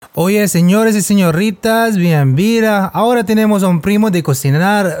Oye, señores y señoritas, bienvenida. Ahora tenemos a un primo de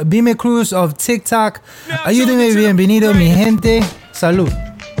cocinar, Bime Cruz of TikTok. Ayúdenme, bienvenido, mi gente. Salud.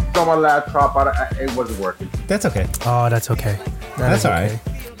 On my laptop, it wasn't working. That's okay. Oh, that's okay. That's all right.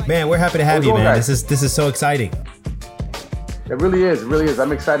 Man, we're happy to have you, man. This is so exciting. It really is. It really is.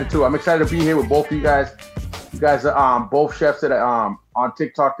 I'm excited too. I'm excited to be here with both of you guys. You guys are both chefs that on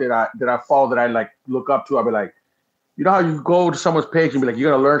TikTok that I follow, that I like look up to. I'll be like, you know how you go to someone's page and be like, you're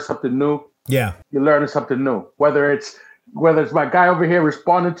gonna learn something new. Yeah, you're learning something new. Whether it's my guy over here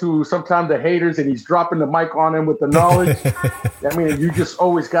responding to sometimes the haters and he's dropping the mic on him with the knowledge. I mean, you just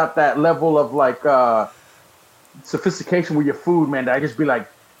always got that level of like sophistication with your food, man. That I just be like,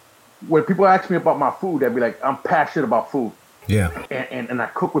 when people ask me about my food, I'd be like, I'm passionate about food. Yeah, and I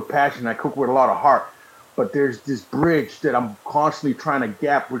cook with passion. I cook with a lot of heart. But there's this bridge that I'm constantly trying to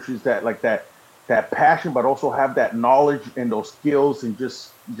gap, which is that passion, but also have that knowledge and those skills, and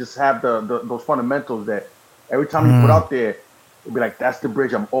just have those fundamentals that every time you put out there, it'll be like, that's the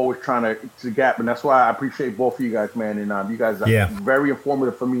bridge I'm always trying to gap. And that's why I appreciate both of you guys, man. And you guys are very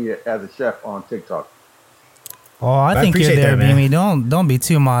informative for me as a chef on TikTok. Oh, I think you're there, Mimi. Don't be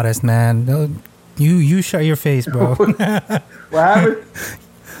too modest, man. You shut your face, bro. What happened?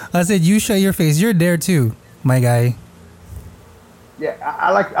 I said you shut your face. You're there too, my guy. Yeah,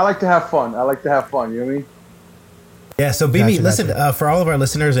 I like to have fun. I like to have fun. You know what I mean? Yeah. So, Bimi, listen, for all of our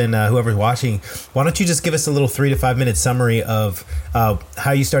listeners and whoever's watching, why don't you just give us a little 3 to 5 minute summary of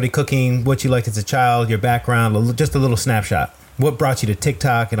how you started cooking, what you liked as a child, your background, just a little snapshot. What brought you to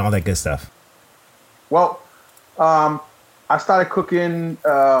TikTok and all that good stuff? Well, I started cooking.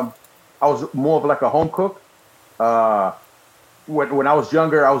 I was more of like a home cook. When I was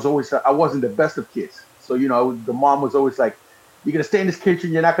younger, I wasn't the best of kids. So, the mom was always like, you're going to stay in this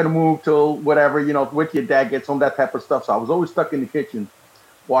kitchen. You're not going to move till whatever, wait till your dad gets home, that type of stuff. So I was always stuck in the kitchen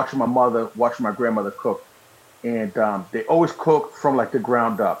watching my mother, watching my grandmother cook. And they always cooked from like the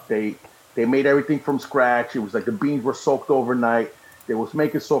ground up. They made everything from scratch. It was like the beans were soaked overnight. They was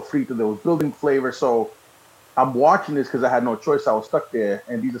making sofrito. They was building flavor. So I'm watching this because I had no choice. I was stuck there.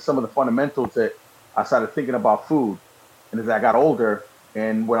 And these are some of the fundamentals that I started thinking about food. And as I got older,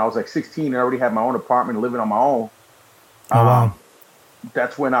 and when I was like 16, I already had my own apartment, living on my own. Wow.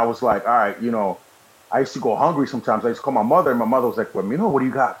 That's when I was like, all right, I used to go hungry sometimes. I used to call my mother, and my mother was like, well, what do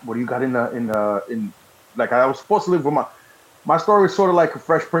you got? What do you got in like, I was supposed to live with my story was sort of like a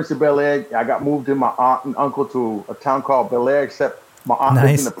Fresh Prince of Bel-Air. I got moved in my aunt and uncle to a town called Bel-Air, except my aunt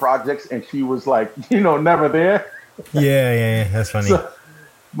lived in the projects, and she was like, never there. Yeah. That's funny. So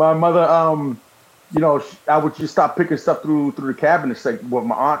my mother, I would just stop picking stuff through the cabinets, like what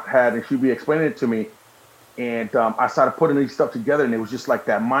my aunt had, and she'd be explaining it to me. And I started putting these stuff together, and it was just like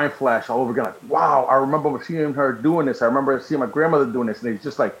that mind flash all over again. Like, wow, I remember seeing her doing this. I remember seeing my grandmother doing this, and it's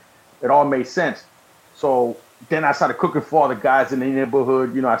just like, it all made sense. So then I started cooking for all the guys in the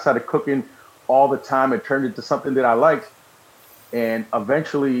neighborhood. I started cooking all the time. It turned into something that I liked. And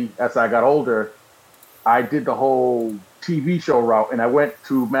eventually, as I got older, I did the whole TV show route, and I went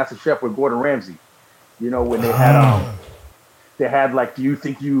to Master Chef with Gordon Ramsay. When they had like, do you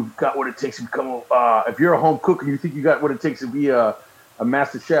think you've got what it takes to become if you're a home cook and you think you got what it takes to be a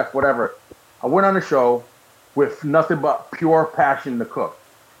master chef, whatever. I went on the show with nothing but pure passion to cook.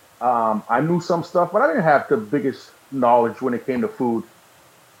 I knew some stuff, but I didn't have the biggest knowledge when it came to food.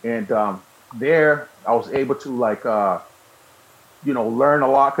 And there I was able to like learn a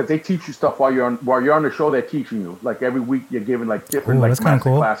lot, because they teach you stuff while you're on the show. They're teaching you, like, every week you're given like different master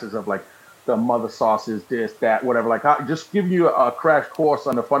classes of like the mother sauces, this, that, whatever. Like, just give you a crash course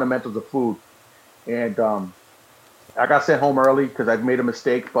on the fundamentals of food. And I got sent home early because I'd made a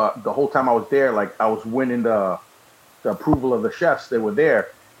mistake. But the whole time I was there, like, I was winning the approval of the chefs. They were there.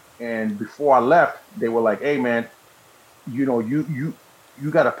 And before I left, they were like, hey, man, you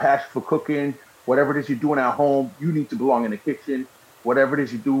got a passion for cooking. Whatever it is you're doing at home, you need to belong in the kitchen. Whatever it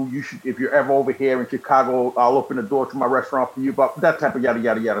is you do, you should. If you're ever over here in Chicago, I'll open the door to my restaurant for you. But that type of yada,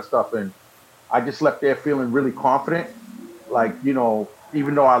 yada, yada stuff. And I just left there feeling really confident. Like,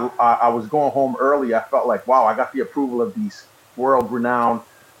 even though I was going home early, I felt like, wow, I got the approval of these world-renowned,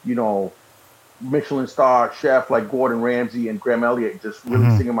 Michelin star chef like Gordon Ramsay and Graham Elliott just really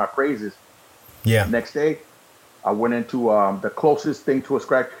singing my praises. Yeah. Next day, I went into the closest thing to a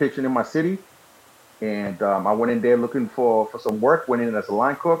scratch kitchen in my city. And I went in there looking for some work, went in as a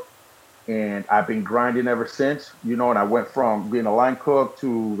line cook. And I've been grinding ever since, and I went from being a line cook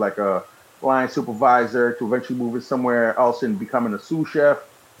to like a line supervisor to eventually moving somewhere else and becoming a sous chef,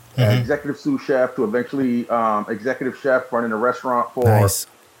 executive sous chef, to eventually executive chef running a restaurant for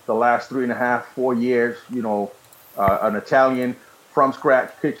the last 3.5, 4 years, an Italian from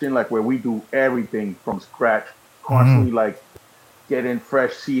scratch kitchen, like where we do everything from scratch, constantly like getting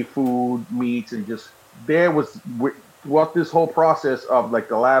fresh seafood, meats, and just throughout this whole process of like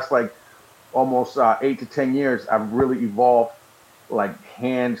the last like almost 8 to 10 years, I've really evolved, like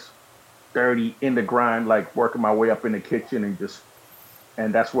hands dirty in the grind, like working my way up in the kitchen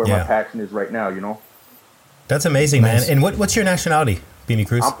and that's where my passion is right now, you know? That's amazing, man. And what's your nationality, Beanie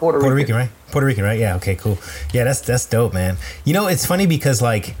Cruz? I'm Puerto Rican, right? Puerto Rican, right? Yeah, okay, cool. Yeah, that's dope, man. You know, it's funny because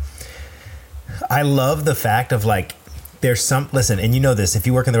like I love the fact of like listen, and you know this, if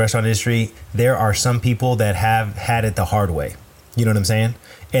you work in the restaurant industry, there are some people that have had it the hard way. You know what I'm saying?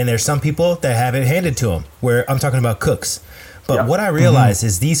 And there's some people that have it handed to them, where I'm talking about cooks. But what I realize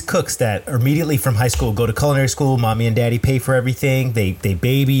is these cooks that are immediately from high school go to culinary school, mommy and daddy pay for everything, they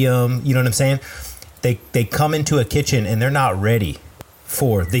baby them, you know what I'm saying? They come into a kitchen and they're not ready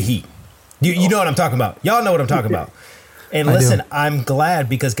for the heat. You know what I'm talking about. Y'all know what I'm talking about. And listen, I'm glad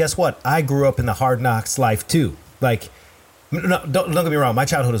because guess what? I grew up in the hard knocks life too. Like, no, don't get me wrong. My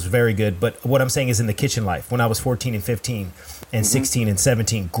childhood was very good, but what I'm saying is in the kitchen life. When I was 14 and 15 and 16 and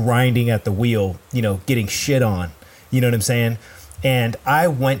 17, grinding at the wheel, you know, getting shit on, you know what I'm saying? And I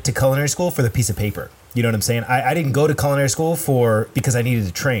went to culinary school for the piece of paper. You know what I'm saying? I didn't go to culinary school because I needed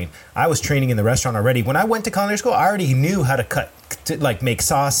to train. I was training in the restaurant already. When I went to culinary school, I already knew how to like make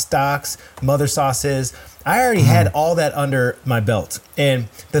sauce stocks, mother sauces. I already had all that under my belt. And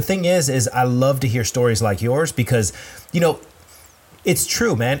the thing is I love to hear stories like yours because, you know, it's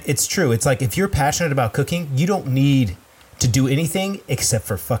true, man. It's true. It's like if you're passionate about cooking, you don't need to do anything except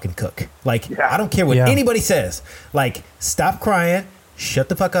for fucking cook. Like, I don't care what anybody says. Like, stop crying, shut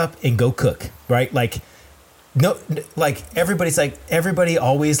the fuck up, and go cook, right? Like, no, like everybody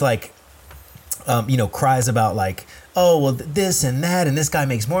always like, you know, cries about like, oh, well, this and that, and this guy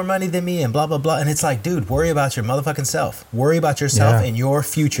makes more money than me, and blah, blah, blah. And it's like, dude, worry about your motherfucking self. Worry about yourself and your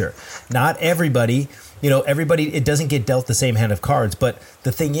future. Not everybody, you know, it doesn't get dealt the same hand of cards. But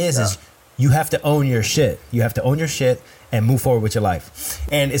the thing is you have to own your shit. You have to own your shit and move forward with your life.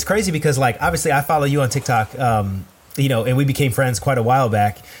 And it's crazy because, like, obviously I follow you on TikTok, you know, and we became friends quite a while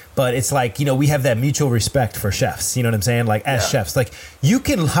back. But it's like, you know, we have that mutual respect for chefs. You know what I'm saying? Like, as chefs, like, you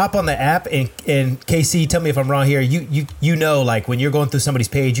can hop on the app and KC, tell me if I'm wrong here. You know, like, when you're going through somebody's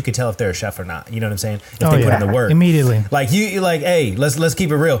page, you can tell if they're a chef or not. You know what I'm saying? If they put in the work immediately. Like, you like, hey, let's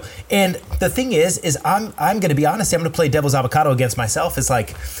keep it real. And the thing is I'm going to be honest. I'm going to play devil's avocado against myself. It's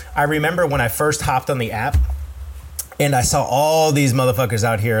like, I remember when I first hopped on the app. And I saw all these motherfuckers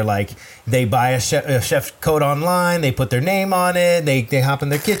out here, like, they buy a chef coat online, they put their name on it, they hop in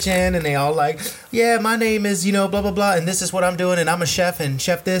their kitchen, and they all like, yeah, my name is, you know, blah, blah, blah, and this is what I'm doing, and I'm a chef, and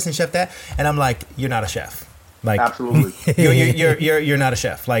chef this, and chef that. And I'm like, you're not a chef. Like, absolutely. You're not a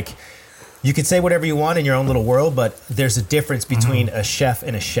chef. Like, you could say whatever you want in your own little world, but there's a difference between a chef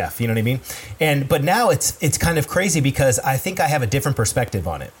and a chef, you know what I mean? But now it's kind of crazy because I think I have a different perspective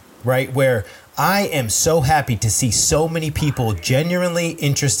on it, right? Where I am so happy to see so many people genuinely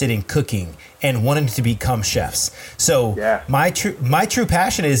interested in cooking and wanting to become chefs. So my true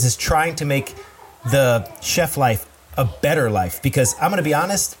passion is trying to make the chef life a better life, because I'm going to be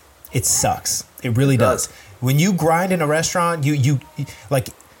honest, it sucks. It really does. When you grind in a restaurant, you like,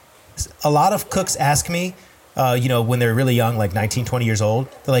 a lot of cooks ask me, you know, when they're really young, like 19, 20 years old,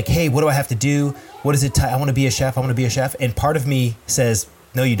 they're like, hey, what do I have to do? What is it? I want to be a chef. I want to be a chef. And part of me says,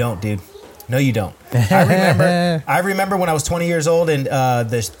 no, you don't, dude. No, you don't. I remember when I was 20 years old and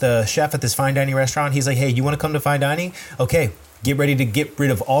the chef at this fine dining restaurant, he's like, hey, you want to come to fine dining? Okay, get ready to get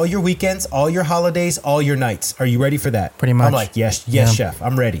rid of all your weekends, all your holidays, all your nights. Are you ready for that? Pretty much. I'm like, yes, chef,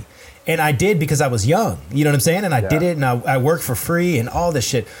 I'm ready. And I did because I was young. You know what I'm saying? And I did it, and I worked for free and all this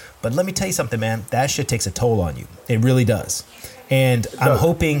shit. But let me tell you something, man. That shit takes a toll on you. It really does. And I'm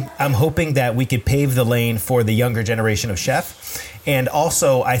hoping that we could pave the lane for the younger generation of chef. And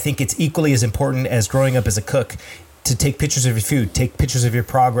also, I think it's equally as important as growing up as a cook to take pictures of your food, take pictures of your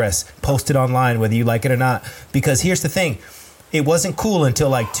progress, post it online, whether you like it or not. Because here's the thing. It wasn't cool until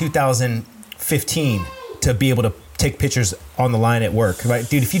like 2015 to be able to take pictures on the line at work, right?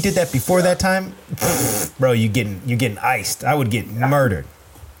 Dude, if you did that before that time, bro, you're getting iced. I would get murdered.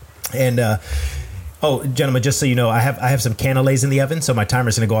 And oh, gentlemen, just so you know, I have some cannelés in the oven, so my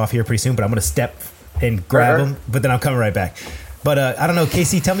timer's gonna go off here pretty soon. But I'm gonna step and grab them, but then I'm coming right back. But I don't know,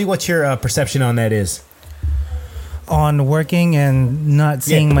 Casey, tell me what your perception on that is. On working and not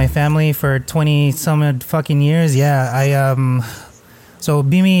seeing my family for 20 some fucking years, so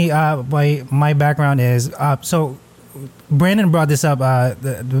Bimi, my background is so Brandon brought this up,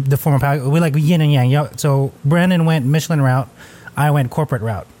 the former we like yin and yang. So Brandon went Michelin route, I went corporate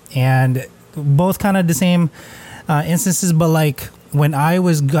route, and both kind of the same instances, but like when I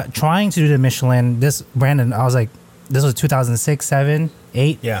was trying to do the Michelin, this was like, this was 2006, 7,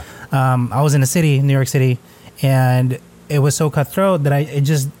 8. Yeah. I was in the city, New York City, and it was so cutthroat that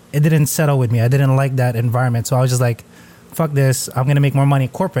it didn't settle with me. I didn't like that environment. So I was just like, fuck this. I'm going to make more money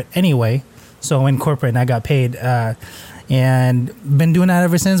corporate anyway. So in corporate, and I got paid, and been doing that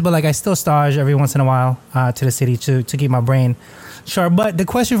ever since. But like, I still stage every once in a while to the city to keep my brain sharp. But the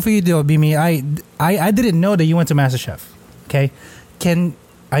question for you, though, Bimi, I didn't know that you went to MasterChef. Okay,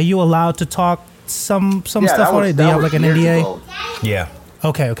 are you allowed to talk some stuff on it? Do you have like an NDA? Ago. Yeah.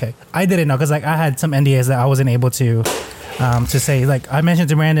 Okay. I didn't know, because like I had some NDAs that I wasn't able to say. Like I mentioned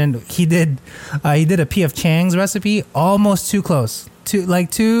to Brandon, he did a PF Chang's recipe, almost too close, too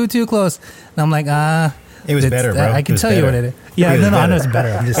close. And I'm like, it was better, bro. I can tell you what it is. Yeah, no, I know it's better.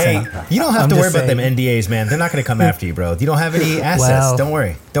 I'm just saying. You don't have to worry about them NDAs, man. They're not going to come after you, bro. You don't have any assets. Well, don't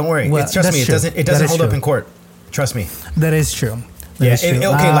worry. Well, Trust me, it doesn't hold up in court. Trust me. That is true. Okay,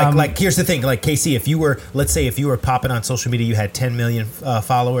 like here's the thing, like Casey, let's say if you were popping on social media, you had 10 million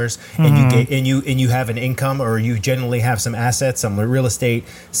followers, and you have an income, or you generally have some assets, some real estate,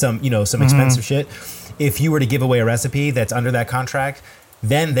 some expensive shit. If you were to give away a recipe that's under that contract,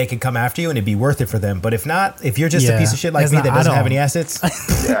 then they could come after you and it'd be worth it for them. But if not, if you're just a piece of shit like me that doesn't have any assets,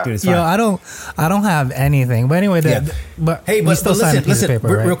 dude, it's fine. Yo, I don't have anything. But anyway, but listen,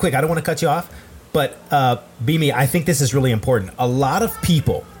 real quick, I don't want to cut you off. But Bimi, I think this is really important. A lot of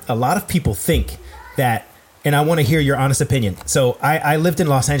people think that, and I want to hear your honest opinion. So I lived in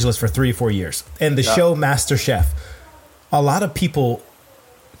Los Angeles for 3 or 4 years, and the show MasterChef, a lot of people,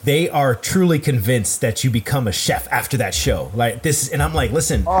 they are truly convinced that you become a chef after that show. Like this, and I'm like,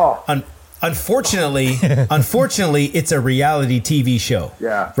 listen, unfortunately, it's a reality TV show.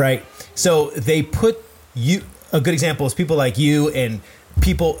 Yeah. Right. So they put you. A good example is people like you and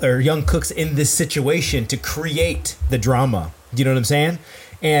people or young cooks in this situation to create the drama. Do you know what I'm saying?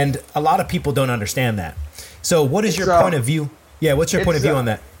 And a lot of people don't understand that. So what is your point of view? Yeah, what's your point of view on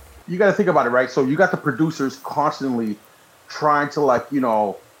that? You got to think about it, right? So you got the producers constantly trying to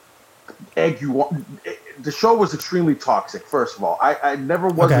egg you on. The show was extremely toxic, first of all. I never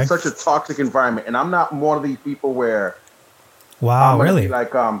was in such a toxic environment, and I'm not one of these people where really?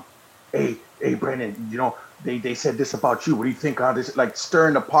 Like, hey, Brandon, they said this about you. What do you think of this? Like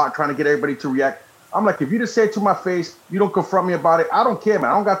stirring the pot, trying to get everybody to react. I'm like, if you just say it to my face, you don't confront me about it, I don't care,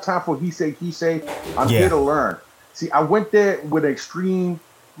 man. I don't got time for he say. I'm here to learn. See, I went there with an extreme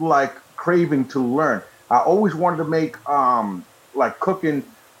craving to learn. I always wanted to make cooking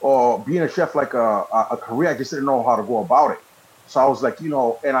or being a chef like a career. I just didn't know how to go about it. So I was like,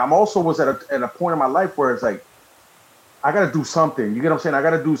 and I'm also was at a point in my life where it's like, I got to do something. You get what I'm saying? I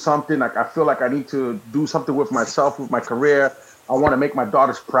got to do something. Like, I feel like I need to do something with myself, with my career. I want to make my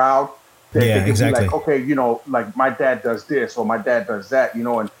daughters proud. They exactly. Be like, okay, like my dad does this or my dad does that,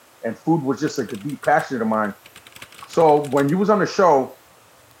 and food was just like a deep passion of mine. So when you was on the show,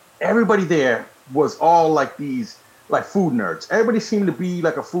 everybody there was all like these food nerds. Everybody seemed to be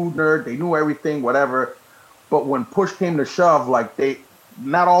like a food nerd. They knew everything, whatever. But when push came to shove,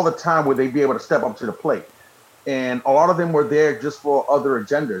 not all the time would they be able to step up to the plate. And a lot of them were there just for other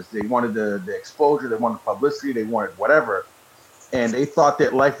agendas. They wanted the exposure, they wanted publicity, they wanted whatever. And they thought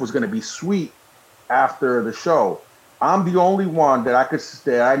that life was going to be sweet after the show. I'm the only one that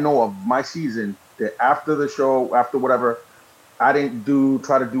I know of my season that after the show, after whatever, I didn't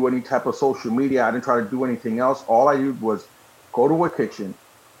try to do any type of social media. I didn't try to do anything else. All I did was go to a kitchen,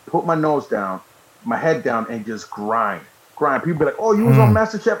 put my nose down, my head down, and just grind. People be like, "Oh, you was on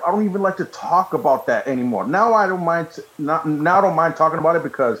MasterChef." I don't even like to talk about that anymore. Now I don't mind. Now I don't mind talking about it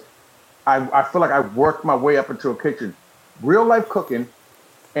because I feel like I worked my way up into a kitchen. Real life cooking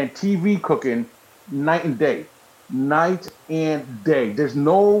and TV cooking, night and day. There's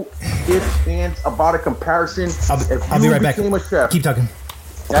no ifs, ands about a comparison. I'll be right back. A chef, keep talking.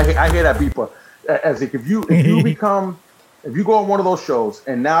 I hear that beeper. As if you become. If you go on one of those shows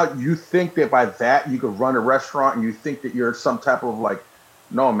and now you think that by that you could run a restaurant and you think that you're some type of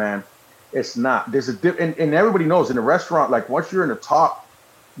no, man, it's not. There's and everybody knows in a restaurant, once you're in the top,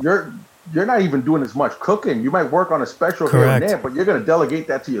 you're not even doing as much cooking. You might work on a special here and there, but you're going to delegate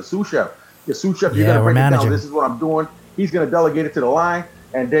that to your sous chef. Your sous chef, you're going to break it down. This is what I'm doing. He's going to delegate it to the line.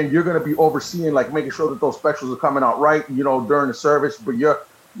 And then you're going to be overseeing, making sure that those specials are coming out right, during the service. But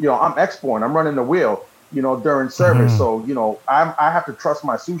I'm exporting. I'm running the wheel. During service. So, I have to trust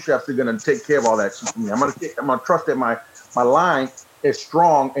my sous chefs are going to take care of all that for me. I'm going to trust that my line is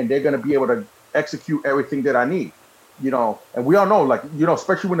strong and they're going to be able to execute everything that I need, and we all know,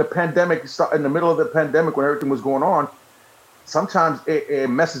 especially when the pandemic, in the middle of the pandemic, when everything was going on, sometimes it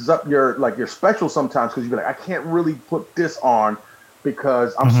messes up your special sometimes. Cause you're like, I can't really put this on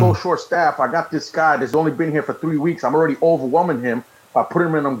because I'm so short staffed. I got this guy that's only been here for 3 weeks. I'm already overwhelming him by putting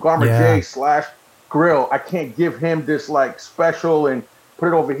him in a Garmer J / grill. I can't give him this like special and put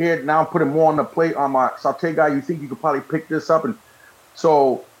it over here. Now I'm putting more on the plate on my saute guy. You think you could probably pick this up? And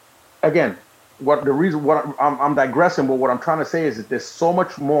so again, I'm digressing, but what I'm trying to say is that there's so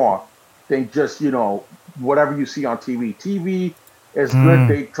much more than just, whatever you see on TV. TV is good.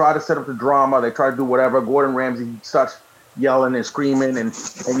 They try to set up the drama. They try to do whatever. Gordon Ramsay starts yelling and screaming and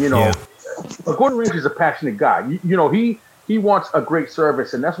but Gordon Ramsay's a passionate guy. He wants a great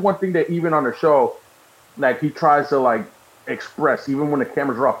service, and that's one thing that even on the show, like he tries to like express, even when the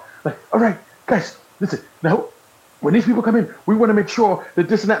cameras are off. Like, all right, guys, listen. Now, when these people come in, we want to make sure that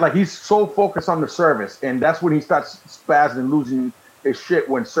this and that. Like he's so focused on the service, and that's when he starts spazzing and losing his shit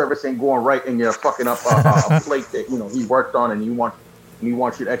when service ain't going right, and you're fucking up a plate that he worked on, and he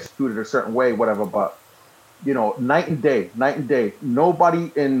wants you to execute it a certain way, whatever. But night and day.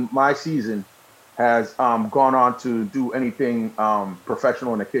 Nobody in my season has gone on to do anything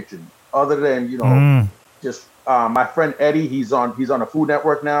professional in the kitchen, other than just my friend Eddie. He's on the Food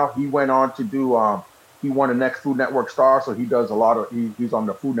Network now. He went on to do he won the next Food Network star, so he does a lot of he's on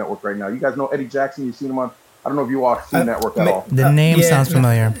the Food Network right now. You guys know Eddie Jackson? You've seen him on, I don't know if you watch Food Network at all. The name sounds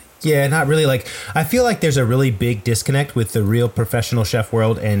familiar. Yeah, not really. Like, I feel like there's a really big disconnect with the real professional chef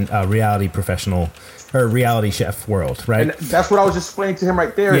world and reality chef world, right? And that's what I was just explaining to him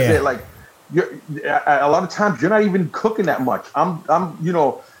right there. Is that like, a lot of times you're not even cooking that much.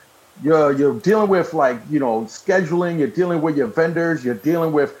 You're dealing with like scheduling. You're dealing with your vendors. You're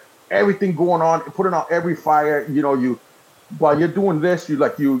dealing with everything going on, putting out every fire. While you're doing this, you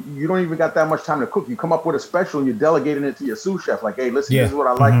don't even got that much time to cook. You come up with a special and you're delegating it to your sous chef. Like, hey, listen, this is what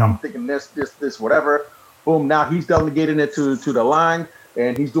I like. I'm thinking this, whatever. Boom. Now he's delegating it to the line,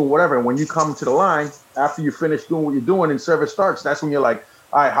 and he's doing whatever. And when you come to the line, after you finish doing what you're doing and service starts, that's when you're like,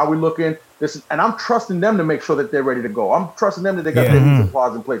 all right, how we looking? And I'm trusting them to make sure that they're ready to go. I'm trusting them that they got their meat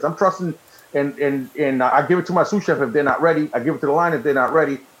supplies in place. I'm trusting, and I give it to my sous chef if they're not ready. I give it to the line if they're not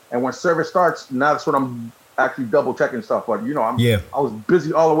ready. And when service starts, now that's when I'm actually double checking stuff. But I was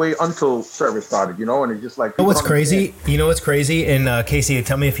busy all the way until service started. And it's just like, what's crazy? What's crazy? And Casey,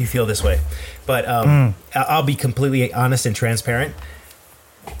 tell me if you feel this way. But I'll be completely honest and transparent.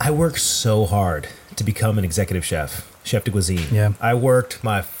 I worked so hard to become an executive chef de cuisine. Yeah. I worked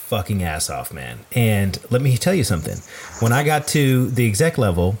my fucking ass off, man. And let me tell you something. When I got to the exec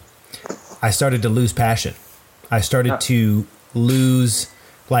level, I started to lose passion. I started to lose,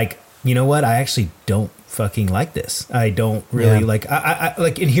 like, you know what? I actually don't fucking like this. I don't really like, I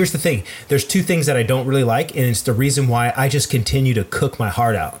like, and here's the thing. There's two things that I don't really like, and it's the reason why I just continue to cook my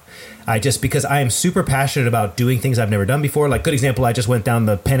heart out. Because I am super passionate about doing things I've never done before. Like, good example, I just went down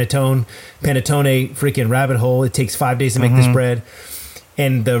the panettone freaking rabbit hole. It takes 5 days to make this bread.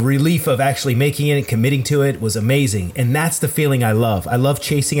 And the relief of actually making it and committing to it was amazing. And that's the feeling I love. I love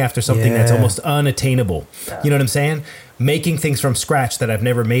chasing after something that's almost unattainable. You know what I'm saying? Making things from scratch that I've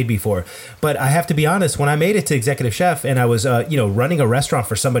never made before. But I have to be honest, when I made it to executive chef and I was, running a restaurant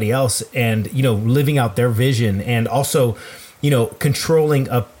for somebody else and, living out their vision and also, controlling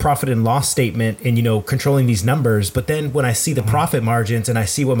a profit and loss statement and, controlling these numbers. But then when I see the profit margins and I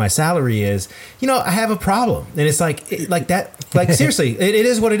see what my salary is, I have a problem. And it's like seriously, it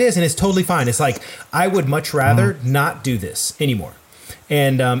is what it is. And it's totally fine. It's like, I would much rather not do this anymore.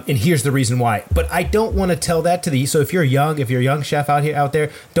 And here's the reason why. But I don't want to tell that to the. So if you're a young chef out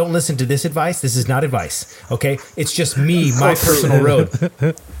there, don't listen to this advice. This is not advice. Okay, it's just me, my personal road.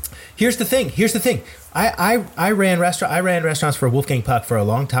 Here's the thing. I ran restaurants for Wolfgang Puck for a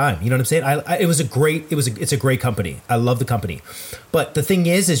long time. You know what I'm saying? It's a great company. I love the company. But the thing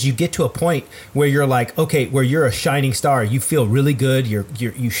is you get to a point where you're like, okay, where you're a shining star. You feel really good.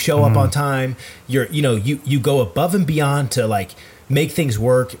 You show up on time. You go above and beyond to like make things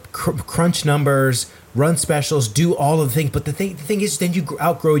work, crunch numbers, run specials, do all of the things. But the thing is, then you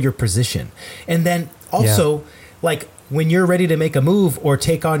outgrow your position. And then also, like, when you're ready to make a move or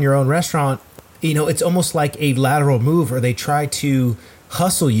take on your own restaurant, it's almost like a lateral move, or they try to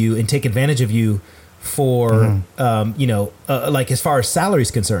hustle you and take advantage of you for, like as far as salary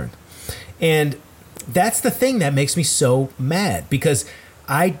is concerned. And that's the thing that makes me so mad, because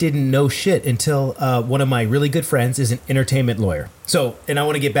I didn't know shit until one of my really good friends is an entertainment lawyer. So, and I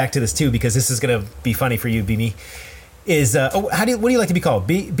want to get back to this too, because this is going to be funny for you, Be-Me. What do you like to be called?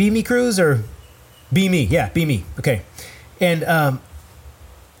 Be-Me Cruz or Be-Me? Yeah, Be-Me. Okay. And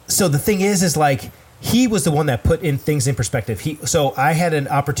so the thing is like, he was the one that put in things in perspective. So I had an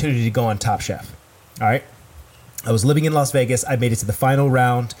opportunity to go on Top Chef. All right. I was living in Las Vegas. I made it to the final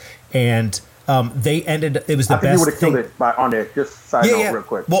round, and They ended. It was the I think best you would have killed it on there. Just side note, real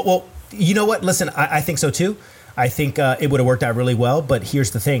quick. Well, you know what? Listen, I think so too. I think it would have worked out really well. But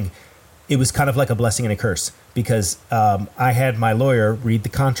here's the thing: it was kind of like a blessing and a curse because I had my lawyer read the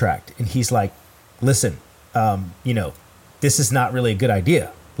contract, and he's like, "Listen, this is not really a good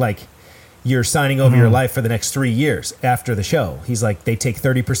idea. Like, you're signing over your life for the next 3 years after the show." He's like, they take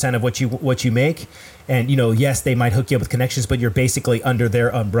 30% of what you make. And, yes, they might hook you up with connections, but you're basically under their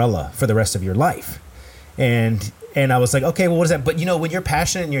umbrella for the rest of your life. And I was like, okay, well, what is that? But, when you're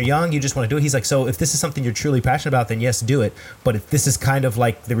passionate and you're young, you just want to do it. He's like, so if this is something you're truly passionate about, then yes, do it. But if this is kind of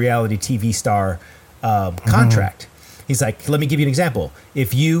like the reality TV star contract, he's like, let me give you an example.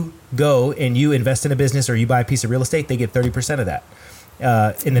 If you go and you invest in a business or you buy a piece of real estate, they get 30% of that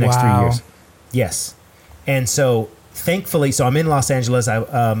in the next 3 years. Yes. And so thankfully, so I'm in Los Angeles,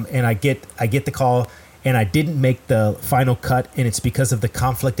 and I get the call, and I didn't make the final cut, and it's because of the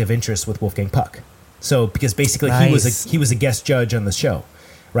conflict of interest with Wolfgang Puck. So because basically he was a guest judge on the show,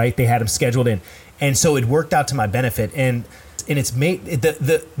 right? They had him scheduled in, and so it worked out to my benefit. And it's made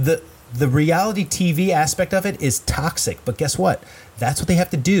the reality TV aspect of it is toxic, but guess what? That's what they have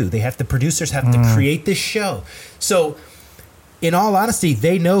to do. The producers have to create this show. So in all honesty,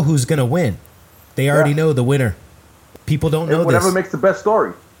 they know who's going to win. They already know the winner. People don't know whatever this. Makes the best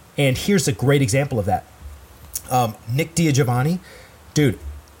story. And here's a great example of that. Nick DiGiovanni, dude.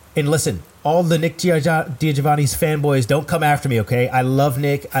 And listen, all the Nick DiGiovanni's fanboys, don't come after me, okay? I love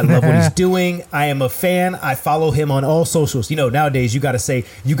Nick. I love what he's doing. I am a fan. I follow him on all socials. Nowadays you gotta say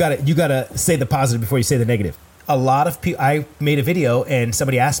the positive before you say the negative. A lot of people. I made a video and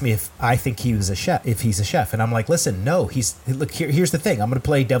somebody asked me if I think he's a chef, and I'm like, listen, no. Here's the thing. I'm gonna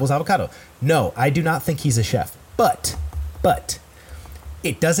play devil's avocado. No, I do not think he's a chef. But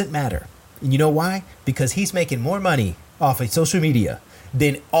it doesn't matter. And you know why? Because he's making more money off of social media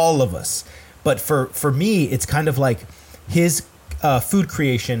than all of us. But for me, it's kind of like his food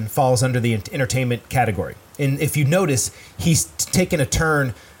creation falls under the entertainment category. And if you notice, he's taken a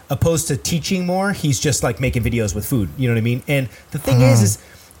turn. Opposed to teaching more, he's just like making videos with food. You know what I mean? And the thing is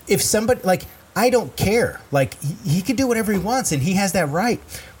if somebody, like, I don't care. Like, he can do whatever he wants, and he has that right.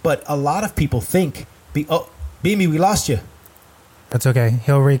 But a lot of people think, Beamy, we lost you. That's okay.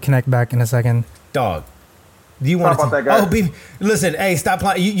 He'll reconnect back in a second. Dog. Do you want to that guy? Oh, Beamy, listen, hey, stop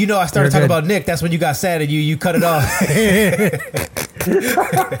playing. I started talking about Nick. That's when you got sad and you cut it off.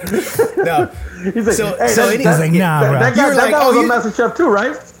 No. He's like, nah, bro. That guy was a master chef too,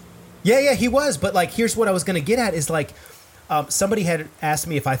 right? Yeah, he was. But like, here's what I was going to get at is like, somebody had asked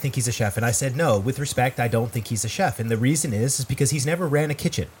me if I think he's a chef, and I said no. With respect, I don't think he's a chef, and the reason is because he's never ran a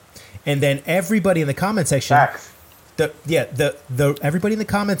kitchen. And then everybody in the comment section, everybody in the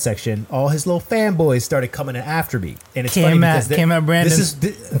comment section, all his little fanboys started coming after me, and it's funny because Brandon.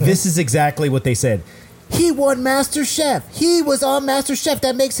 This is exactly what they said. He won Master Chef. He was on Master Chef.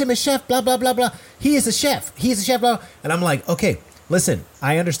 That makes him a chef. Blah blah blah blah. He is a chef. He's a chef. Blah. And I'm like, okay. Listen,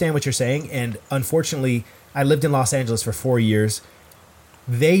 I understand what you're saying, and unfortunately, I lived in Los Angeles for 4 years.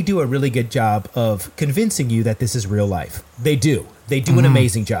 They do a really good job of convincing you that this is real life. They do. They do an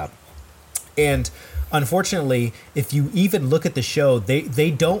amazing job. And unfortunately, if you even look at the show,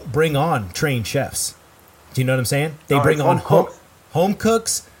 they don't bring on trained chefs. Do you know what I'm saying? They bring on home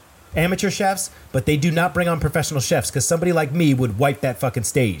cooks, amateur chefs, but they do not bring on professional chefs because somebody like me would wipe that fucking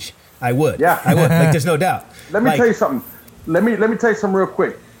stage. I would. Yeah. I would. Like, there's no doubt. Let me tell you something. Let me tell you something real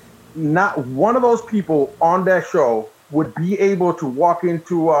quick. Not one of those people on that show would be able to walk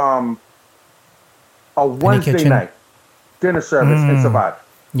into a Wednesday night dinner service and survive.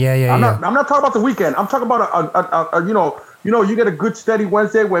 Yeah. I'm not talking about the weekend. I'm talking about a you get a good steady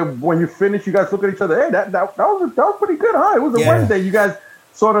Wednesday where when you finish, you guys look at each other. Hey, that was pretty good, huh? It was a Wednesday. You guys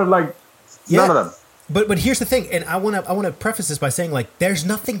sort of like none of them. But here's the thing, and I want to preface this by saying, like, there's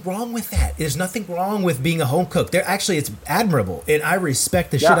nothing wrong with that. There's nothing wrong with being a home cook. It's admirable, and I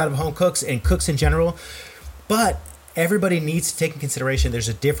respect the shit out of home cooks and cooks in general. But everybody needs to take in consideration there's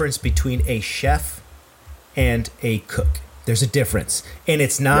a difference between a chef and a cook. There's a difference, and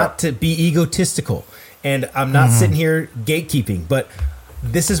it's not to be egotistical. And I'm not sitting here gatekeeping, but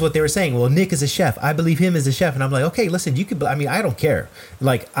this is what they were saying. Well, Nick is a chef. I believe him as a chef. And I'm like, okay, listen, I don't care.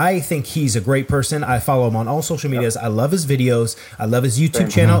 Like, I think he's a great person. I follow him on all social medias. I love his videos. I love his YouTube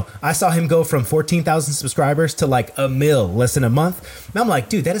channel. I saw him go from 14,000 subscribers to like 1 million less than a month. And I'm like,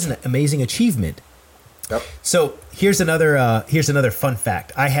 dude, that is an amazing achievement. Yep. So here's another fun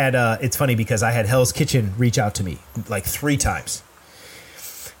fact. I had, it's funny because I had Hell's Kitchen reach out to me like 3 times.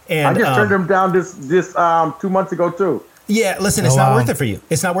 And I just turned him down this 2 months ago too. Yeah, listen, it's not worth it for you.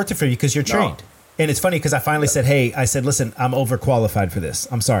 It's not worth it for you because you're trained. And it's funny because I finally said, hey, I said, listen, I'm overqualified for this.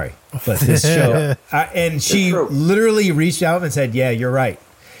 I'm sorry. But this show. And she literally reached out and said, yeah, you're right.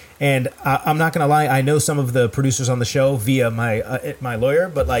 And I'm not going to lie. I know some of the producers on the show via my lawyer,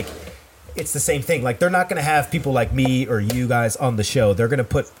 but like, it's the same thing. Like, they're not going to have people like me or you guys on the show. They're going to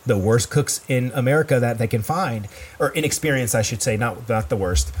put the worst cooks in America that they can find, or inexperienced, I should say, not the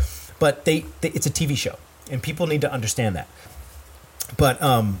worst. But it's a TV show, and people need to understand that. But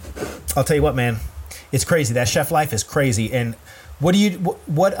I'll tell you what, man, it's crazy. That chef life is crazy. And what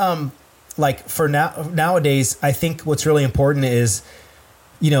like for nowadays, I think what's really important is,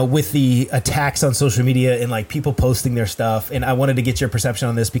 you know, with the attacks on social media and like people posting their stuff. And I wanted to get your perception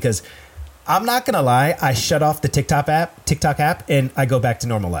on this because I'm not going to lie. I shut off the TikTok app and I go back to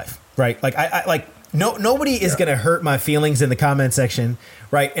normal life. Right. Like nobody is going to hurt my feelings in the comment section.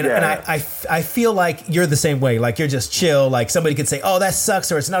 Right. And I feel like you're the same way. Like, you're just chill. Like, somebody could say, oh, that sucks,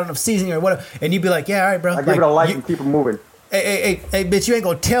 or it's not enough seasoning or whatever. And you'd be like, yeah, all right, bro. I give it a like and keep it moving. Hey, bitch, you ain't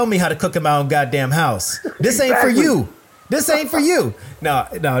going to tell me how to cook in my own goddamn house. This ain't for you. This ain't for you. No,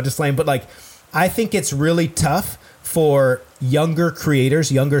 just lame. But like, I think it's really tough for younger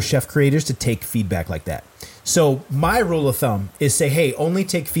chef creators to take feedback like that. So my rule of thumb is say, hey, only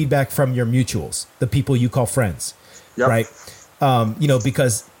take feedback from your mutuals, the people you call friends, right? You know,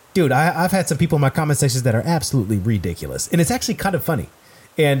 because, dude, I've had some people in my comment sections that are absolutely ridiculous, and it's actually kind of funny.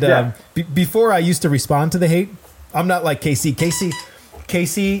 And before I used to respond to the hate, I'm not like Casey. But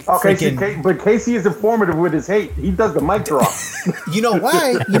Casey is informative with his hate. He does the mic drop. You know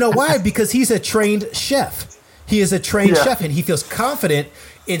why? Because he's a trained chef. He is a trained chef, and he feels confident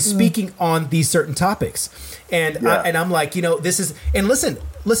in speaking on these certain topics. And I'm like, you know, this is, and listen,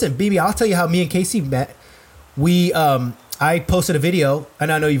 BB, I'll tell you how me and Casey met. I posted a video,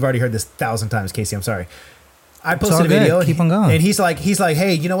 and I know you've already heard this 1,000 times, Casey. I'm sorry. I posted a video. Keep on going. And he's like,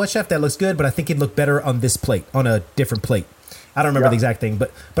 hey, you know what, chef? That looks good, but I think it'd look better on this plate, on a different plate. I don't remember the exact thing,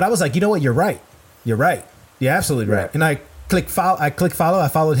 but I was like, you know what? You're right. You're absolutely right. And I click follow. I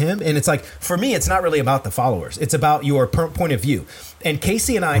followed him, and it's like, for me, it's not really about the followers. It's about your point of view. And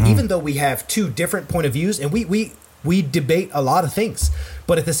Casey and I, even though we have two different point of views, and we debate a lot of things,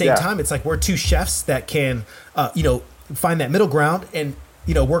 but at the same time, it's like we're two chefs that can, you know, find that middle ground and,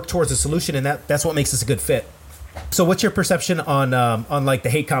 you know, work towards a solution, and that's what makes us a good fit. So, what's your perception on like the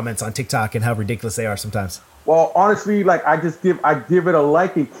hate comments on TikTok and how ridiculous they are sometimes? Well, honestly, like I give it a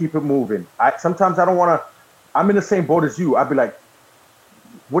like and keep it moving. Sometimes I don't want to. I'm in the same boat as you. I'd be like,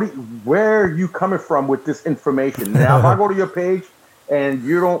 where are you coming from with this information? Now, if I go to your page and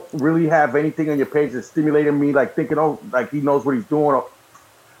you don't really have anything on your page that's stimulating me, like thinking, oh, like he knows what he's doing,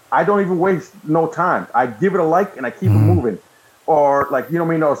 I don't even waste no time. I give it a like and I keep it moving, or like, you know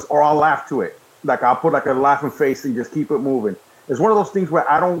what I mean, or I'll laugh to it. Like, I'll put like a laughing face and just keep it moving. It's one of those things where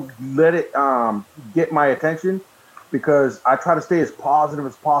I don't let it get my attention, because I try to stay as positive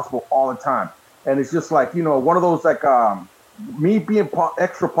as possible all the time. And it's just like, you know, one of those like me being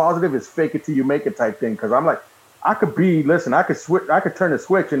extra positive is fake it till you make it type thing. Because I'm like, I could turn the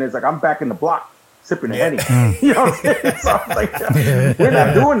switch and it's like I'm back in the block sipping a Henny. You know what I'm saying? So I'm like, we're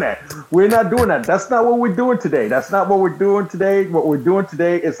not doing that. We're not doing that. That's not what we're doing today. What we're doing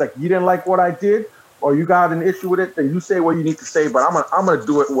today is like, you didn't like what I did, or you got an issue with it, then you say what you need to say, but I'm gonna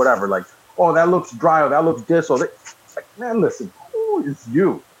do it whatever. Like, oh, that looks dry, or that looks this, or that. Like, man, listen, who is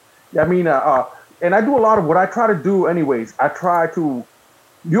you? I mean, and I do a lot of what I try to do anyways.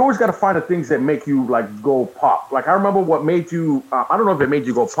 You always got to find the things that make you like go pop. Like, I remember what made you, I don't know if it made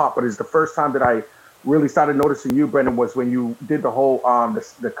you go pop, but it's the first time that I really started noticing you, Brendan, was when you did the whole,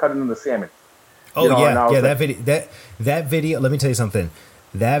 the cutting of the salmon. Oh, you know, that video, let me tell you something.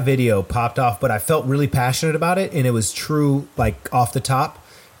 That video popped off, but I felt really passionate about it, and it was true, like off the top.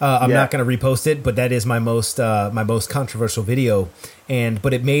 I'm not going to repost it, but that is my most controversial video.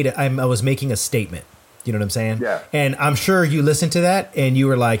 But I was making a statement. You know what I'm saying? Yeah. And I'm sure you listened to that and you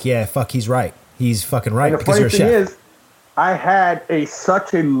were like, yeah, fuck, he's right. He's fucking right. And the funny thing is, I had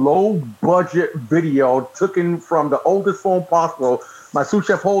such a low budget video taken from the oldest phone possible, my sous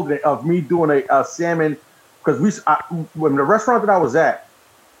chef holding it, of me doing a salmon, because when the restaurant that I was at,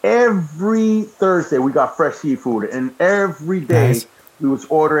 every Thursday we got fresh seafood, and every day we was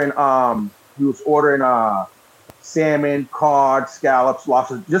ordering salmon, cod, scallops,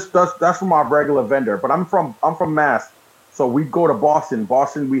 lobsters. Just that's from our regular vendor. But I'm from Mass, so we go to Boston.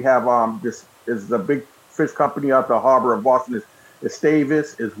 Boston, we have this is the big fish company out the harbor of Boston. Is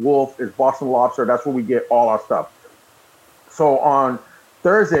Stavis, is Wolf, is Boston Lobster. That's where we get all our stuff. So on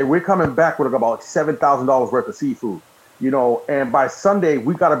Thursday, we're coming back with about $7,000 worth of seafood, you know. And by Sunday,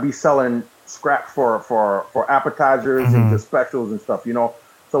 we got to be selling scraps for appetizers and the specials and stuff, you know.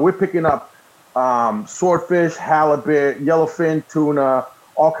 So we're picking up swordfish, halibut, yellowfin tuna,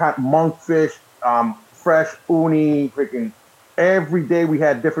 all kind of monkfish, fresh uni, freaking every day we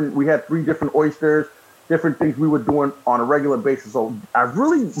had 3 different oysters, different things we were doing on a regular basis. So I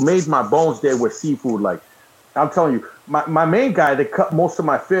really made my bones there with seafood. Like I'm telling you, my main guy that cut most of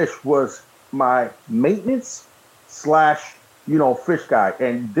my fish was my maintenance / fish guy.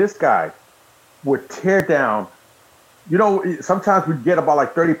 And this guy would tear down, sometimes we'd get about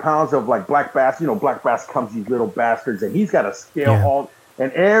like 30 pounds of like black bass. Black bass comes these little bastards and he's got a scale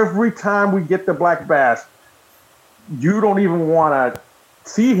and every time we get the black bass, you don't even want to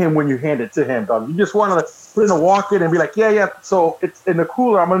see him when you hand it to him, dog. You just want to put in a walk in and be like, yeah. So it's in the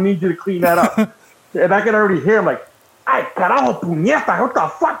cooler. I'm going to need you to clean that up. And I can already hear him like, ay, carajo, puñeta, what the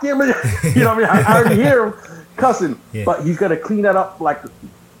fuck? You know what I mean? I already hear him cussing, but he's going to clean that up like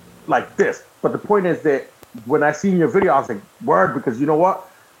this. But the point is that when I seen your video, I was like, word, because you know what?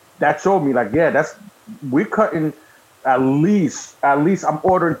 That showed me like, we're cutting at least I'm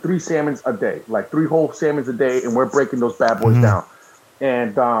ordering 3 salmons a day, like 3 whole salmons a day, and we're breaking those bad boys down.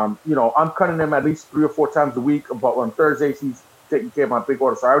 And I'm cutting them at least 3 or 4 times a week. But on Thursdays, he's taking care of my big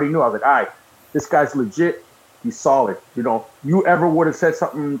order. So I already knew. I was like, all right, this guy's legit. He's solid. You ever would have said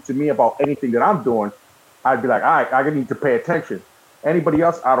something to me about anything that I'm doing, I'd be like, all right, I need to pay attention. Anybody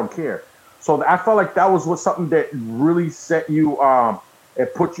else, I don't care. So I felt like that was something that really set you,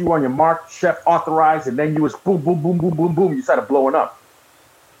 it put you on your mark, chef authorized, and then you was boom, boom, boom, boom, boom, boom. You started blowing up.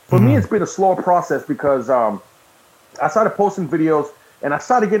 For me, it's been a slower process because I started posting videos and I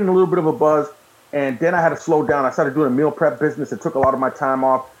started getting a little bit of a buzz, and then I had to slow down. I started doing a meal prep business. It took a lot of my time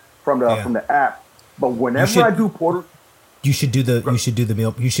off from the app. But whenever I do Puerto, you should do the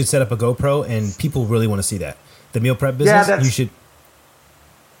meal. You should set up a GoPro, and people really want to see that the meal prep business. Yeah, you should.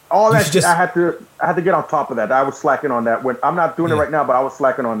 All that shit, I had to get on top of that. I was slacking on that. When I'm not doing it right now, but I was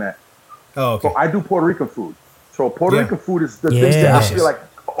slacking on that. Oh, okay. So I do Puerto Rican food. So Puerto Rican food is the thing that I feel like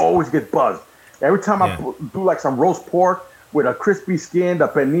always get buzzed. Every time I do like some roast pork with a crispy skin, the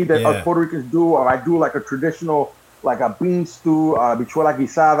pernil that Puerto Ricans do, or I do like a traditional, like a bean stew, bichuela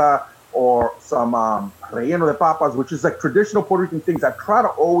guisada, or some relleno de papas, which is like traditional Puerto Rican things. I try to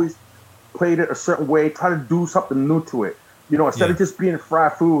always play it a certain way, try to do something new to it. Instead of just being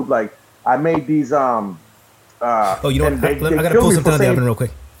fried food, like I made these. Oh, you know what? I gotta pull something out the oven real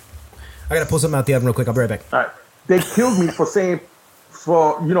quick. I'll be right back. All right. They killed me for saying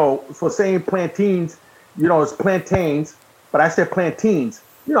plantains. It's plantains, but I said plantains.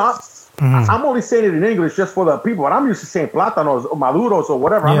 I'm only saying it in English just for the people, but I'm used to saying plátanos or maduros or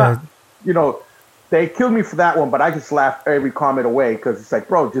whatever. I'm not, they killed me for that one, but I just laughed every comment away because it's like,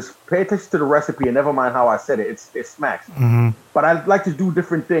 bro, just pay attention to the recipe and never mind how I said it. It smacks. But I like to do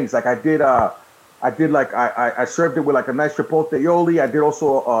different things. Like I served it with like a nice chipotle aioli. I did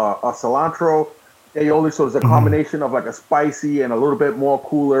also a cilantro aioli. So it's a combination of like a spicy and a little bit more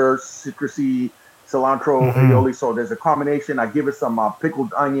cooler, citrusy cilantro aioli. So there's a combination. I give it some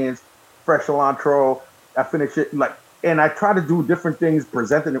pickled onions, fresh cilantro. I finish it and I try to do different things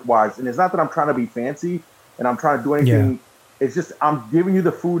presenting it wise. And it's not that I'm trying to be fancy and I'm trying to do anything. Yeah. It's just I'm giving you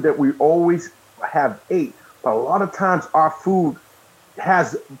the food that we always have ate. But a lot of times our food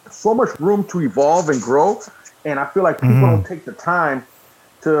has so much room to evolve and grow. And I feel like people don't take the time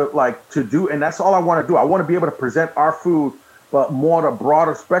to do. And that's all I want to do. I want to be able to present our food, but more on a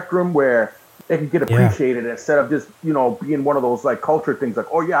broader spectrum where it can get appreciated instead of just, being one of those like culture things like,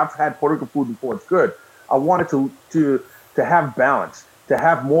 oh yeah, I've had Puerto Rican food before. It's good. I wanted to have balance, to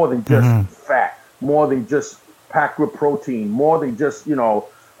have more than just fat, more than just packed with protein, more than just,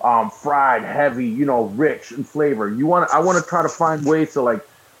 fried, heavy, rich in flavor. I want to try to find ways to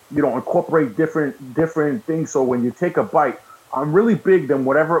incorporate different things. So when you take a bite, I'm really big then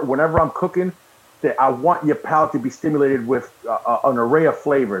whenever I'm cooking, that I want your palate to be stimulated with an array of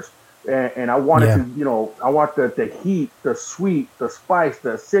flavors. And I want it to, I want the heat, the sweet, the spice,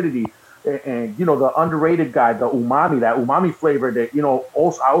 the acidity, and the underrated guy, the umami, that umami flavor that I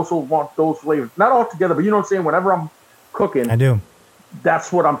also want those flavors, not all together, but you know what I'm saying. Whenever I'm cooking, I do.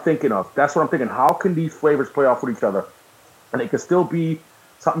 That's what I'm thinking of. That's what I'm thinking. How can these flavors play off with each other, and it can still be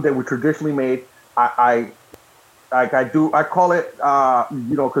something that we traditionally made? I call it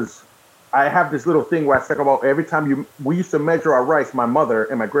because I have this little thing where I talk about every time we used to measure our rice. My mother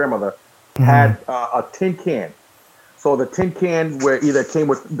and my grandmother had a tin can. So the tin can where either it came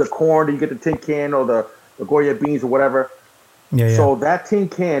with the corn, you get the tin can, or the Goya beans or whatever. Yeah. So that tin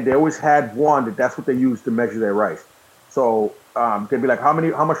can, they always had one that's what they used to measure their rice. So they'd be like, how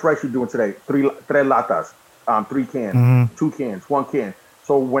much rice you doing today? Tres latas, 3 cans, 2 cans, 1 can.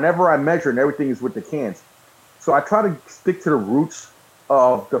 So whenever I measure, and everything is with the cans. So I try to stick to the roots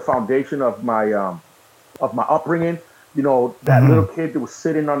of the foundation of my upbringing. You know, that little kid that was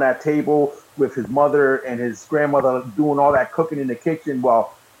sitting on that table with his mother and his grandmother doing all that cooking in the kitchen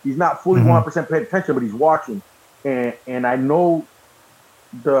while he's not fully 100% paying attention, but he's watching. And I know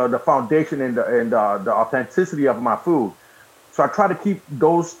the foundation and the authenticity of my food. So I try to keep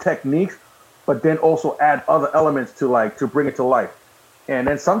those techniques, but then also add other elements to bring it to life. And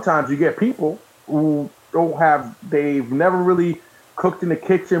then sometimes you get people who they've never really cooked in the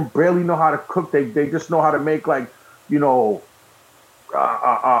kitchen, barely know how to cook. They just know how to make a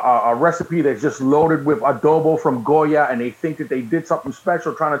recipe that's just loaded with adobo from Goya, and they think that they did something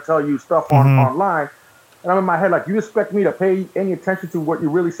special trying to tell you stuff online. And I'm in my head like, you expect me to pay any attention to what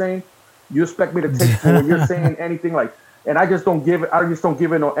you're really saying? You expect me to take for what you're saying anything like? And I just don't give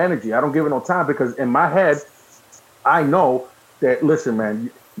it no energy. I don't give it no time, because in my head, I know that, listen,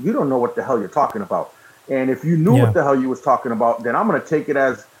 man, you don't know what the hell you're talking about. And if you knew what the hell you was talking about, then I'm gonna take it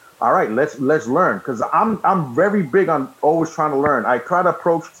as, all right, let's learn. Because I'm very big on always trying to learn. I try to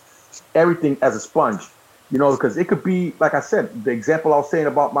approach everything as a sponge, because it could be, like I said, the example I was saying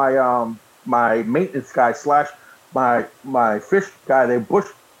about my maintenance guy / my fish guy, Bush.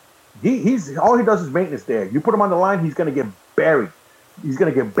 He's all he does is maintenance there. You put him on the line, he's gonna get buried. He's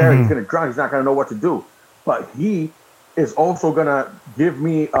gonna get buried. He's gonna drown. He's not gonna know what to do. But he is also gonna give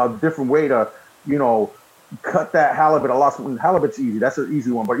me a different way to, cut that halibut. Halibut's easy. That's an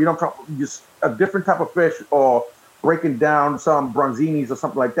easy one. But I'm talking just a different type of fish, or breaking down some bronzinis or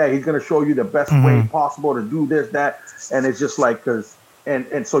something like that. He's gonna show you the best way possible to do this, that, and it's just like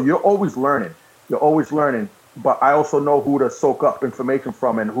and so you're always learning. But I also know who to soak up information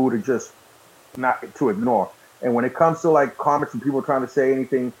from and who to just not to ignore. And when it comes to like comments and people trying to say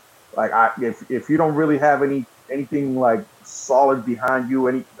anything, like if you don't really have anything like solid behind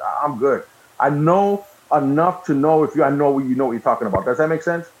you, I'm good. I know enough to know I know what you're talking about. Does that make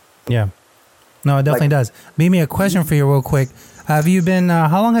sense? Yeah. No, it definitely does. Mimi, a question for you real quick. Have you been,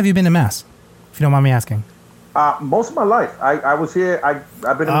 how long have you been to Mass? If you don't mind me asking. Most of my life. I was here. I've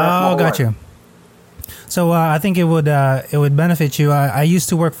been in Mass. Oh, got you. So I think it would benefit you. I used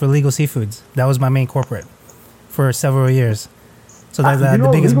to work for Legal Seafoods. That was my main corporate for several years. So that's the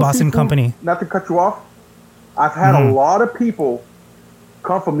biggest Boston company. Not to cut you off, I've had a lot of people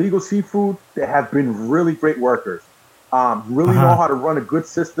come from Legal Seafood that have been really great workers. Really know how to run a good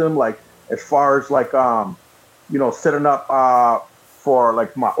system, like as far as like setting up for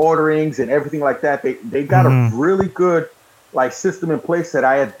like my orderings and everything like that. They got a really good like system in place that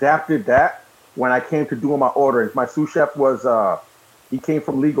I adapted that when I came to doing my orderings. My sous chef was he came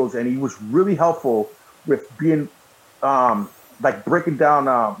from Legals, and he was really helpful with being like breaking down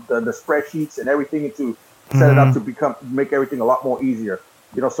the spreadsheets and everything to set it up to make everything a lot more easier.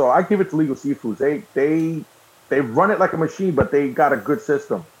 So I give it to Legal Seafoods. They run it like a machine, but they got a good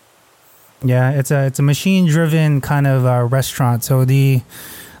system. Yeah, it's a machine driven kind of restaurant. So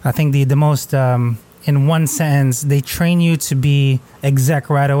I think the most in one sentence, they train you to be exec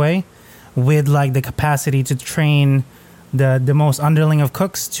right away, with like the capacity to train the most underling of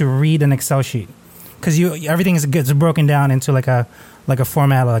cooks to read an Excel sheet, because everything is broken down into like a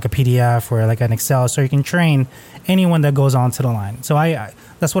format, like a PDF or like an Excel, so you can train anyone that goes onto the line. So I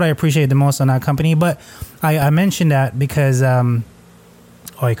that's what I appreciate the most on that company. But I mentioned that because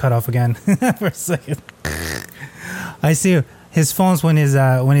he cut off again for a second. I see his phone's when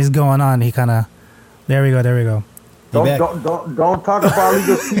he's going on. He kind of there we go. Don't talk about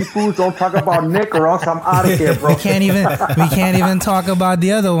Legal Seafoods. Don't talk about Nick, or else I'm out of here, bro. We can't even talk about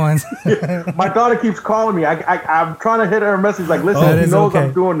the other ones. My daughter keeps calling me. I'm trying to hit her a message like, listen, she knows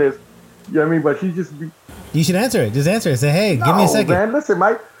I'm doing this. You know what I mean? But she just... You should answer it. Just answer it. Say, hey, give me a second. Man, listen,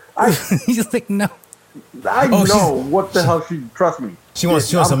 Mike. He's like, no. I know what the hell she... Trust me. She wants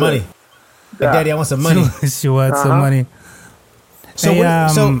some money. Yeah. Like, Daddy, I want some money. She wants some money.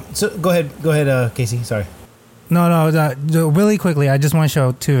 So, so go ahead, Casey. Sorry. No, really quickly, I just want to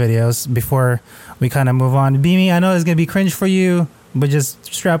show 2 videos before we kind of move on. Beamy, I know it's going to be cringe for you, but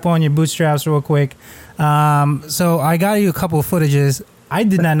just strap on your bootstraps real quick. So I got you a couple of footages. I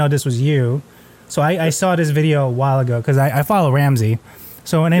did not know this was you. So I saw this video a while ago because I follow Ramsey.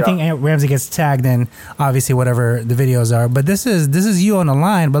 So when anything Ramsey gets tagged in, obviously whatever the videos are. But this is you on the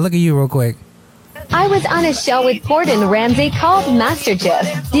line, but look at you real quick. I was on a show with Gordon Ramsay called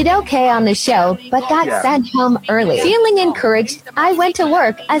MasterChef. Did okay on the show, but got sent home early. Feeling encouraged, I went to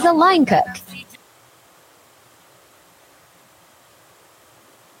work as a line cook.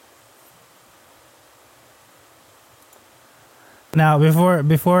 Now,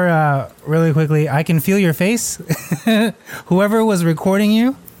 before really quickly, I can feel your face. Whoever was recording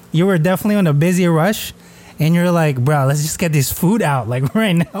you, you were definitely on a busy rush. and you're like, bro, let's just get this food out. Like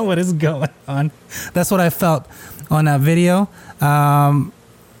right now, what is going on? That's what I felt on that video. No,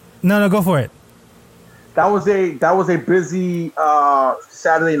 go for it. That was a busy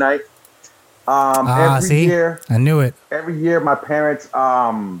Saturday night. Every year, I knew it. Every year, my parents,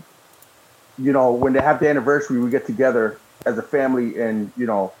 you know, when they have their anniversary, we get together as a family and, you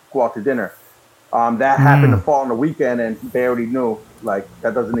know, go out to dinner. That happened to fall on the weekend, and they already knew, like,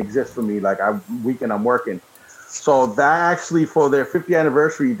 that doesn't exist for me. Like, weekend I'm working. So that actually, for their 50th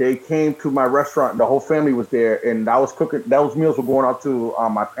anniversary, they came to my restaurant, and the whole family was there, and I was cooking. Those meals were going out to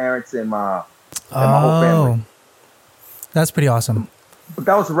my parents and my whole family. That's pretty awesome. But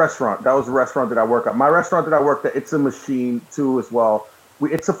that was a restaurant. That was a restaurant that I work at. My restaurant that I worked at, it's a machine too as well.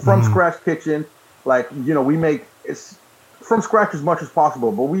 It's a from scratch kitchen. Like, you know, we make it's from scratch as much as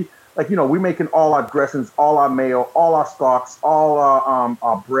possible. But we, like, you know, we making all our dressings, all our mayo, all our stocks, all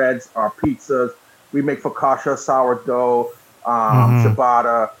our breads, our pizzas. We make focaccia, sourdough,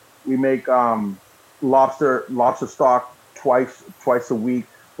 ciabatta. We make lobster stock twice a week.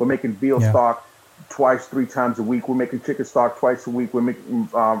 We're making veal stock twice, 3 times a week. We're making chicken stock twice a week. We're making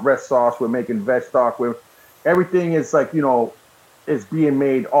red sauce. We're making veg stock. Everything is, like, you know, is being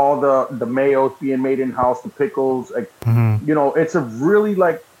made. All the mayo's being made in house. The pickles, like, you know, it's a really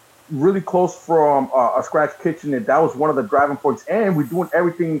close from a scratch kitchen, and that was one of the driving points. And we're doing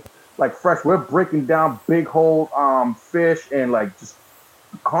everything like fresh. We're breaking down big whole fish, and like just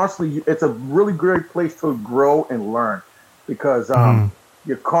constantly. It's a really great place to grow and learn, because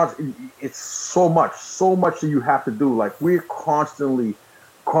you're it's so much that you have to do. Like, we're constantly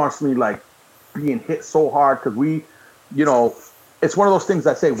like being hit so hard, because we, you know, it's one of those things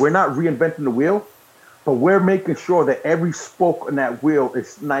I say, we're not reinventing the wheel, but we're making sure that every spoke on that wheel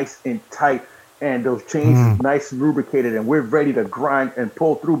is nice and tight, and those chains is nice and lubricated, and we're ready to grind and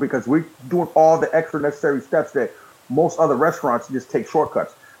pull through, because we're doing all the extra necessary steps that most other restaurants just take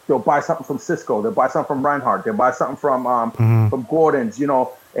shortcuts. They'll buy something from Cisco, they'll buy something from Reinhardt, they'll buy something from Gordon's, you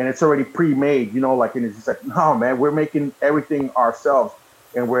know, and it's already pre-made, you know, like, and it's just like, no, man, we're making everything ourselves,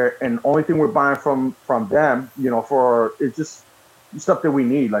 and the only thing we're buying from them, you know, for it's just stuff that we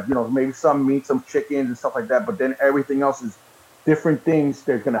need, like, you know, maybe some meat, some chickens and stuff like that, but then everything else is different things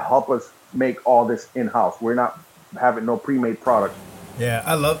that's going to help us make all this in-house. We're not having no pre-made product. Yeah,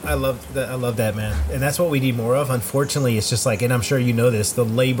 I love that, man, and that's what we need more of. Unfortunately, it's just like, and I'm sure you know this, the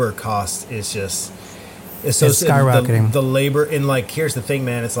labor cost is just it's skyrocketing. The labor, and like, here's the thing,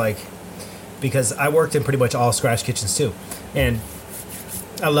 man. It's like, because I worked in pretty much all scratch kitchens too, and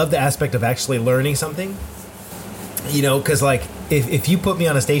I love the aspect of actually learning something. You know, because like if you put me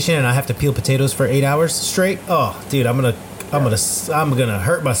on a station and I have to peel potatoes for 8 hours straight, oh, dude, I'm gonna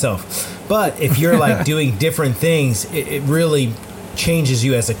hurt myself. But if you're like doing different things, it really changes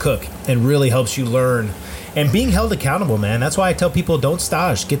you as a cook and really helps you learn and being held accountable, man. That's why I tell people, don't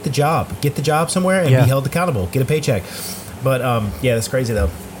stage, get the job somewhere and be held accountable, get a paycheck. But yeah, that's crazy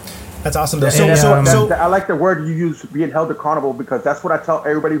though. That's awesome though. So I like the word you use, being held accountable, because that's what I tell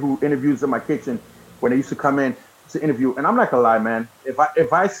everybody who interviews in my kitchen when they used to come in to interview. And I'm not gonna lie, man,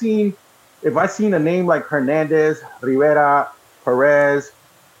 if I seen a name like Hernandez, Rivera, Perez,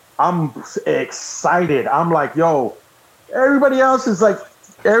 I'm excited. I'm like, yo, everybody else is like,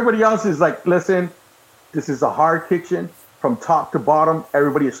 listen, this is a hard kitchen from top to bottom.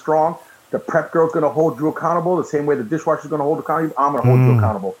 Everybody is strong. The prep girl's gonna hold you accountable the same way the dishwasher's gonna hold you accountable. I'm gonna hold you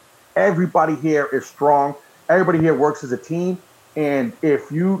accountable. Everybody here is strong. Everybody here works as a team. And if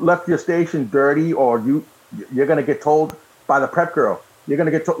you left your station dirty, or you're gonna get told by the prep girl. You're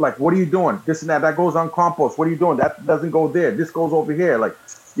gonna get told, like, what are you doing? This and that. That goes on compost. What are you doing? That doesn't go there. This goes over here. Like,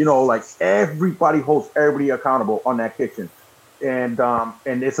 you know, like, everybody holds everybody accountable on that kitchen, and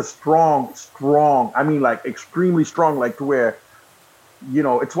it's a strong. I mean, like, extremely strong. Like, to where, you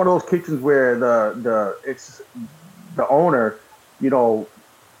know, it's one of those kitchens where it's the owner, you know,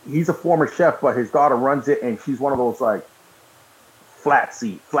 he's a former chef, but his daughter runs it, and she's one of those, like, flat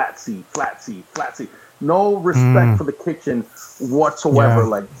seat. No respect for the kitchen whatsoever.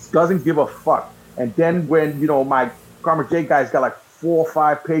 Like, doesn't give a fuck. And then when, you know, my Karma J guy's got like 4 or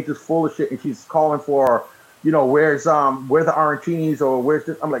 5 pages full of shit, and she's calling for, you know, where the arancinis, or where's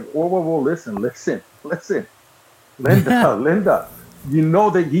this? I'm like, whoa, listen, Linda, you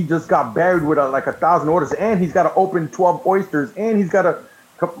know that he just got buried with like 1,000 orders, and he's got to open 12 oysters, and he's got to.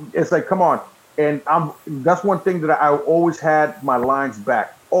 It's like, come on. And that's one thing that I always had my lines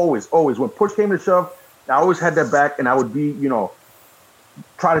back. Always. When push came to shove, I always had that back, and I would be, you know,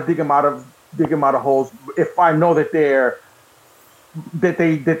 try to dig them out of holes if I know that they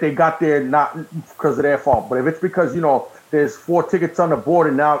got there not because of their fault. But if it's because, you know, there's 4 tickets on the board,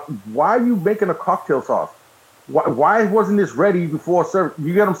 and now why are you making a cocktail sauce? why wasn't this ready before service?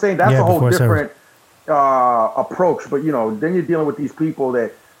 You get what I'm saying? That's a whole different approach. But then you're dealing with these people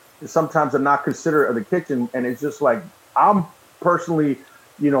that sometimes are not considerate of the kitchen, and it's just like I'm personally,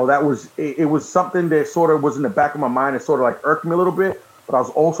 that was it was something that sort of was in the back of my mind and sort of like irked me a little bit. But I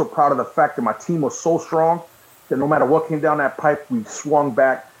was also proud of the fact that my team was so strong that no matter what came down that pipe, we swung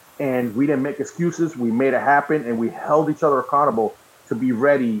back and we didn't make excuses. We made it happen, and we held each other accountable to be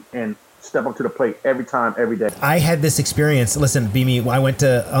ready and step up to the plate every time, every day. I had this experience. Listen, Beamy, I went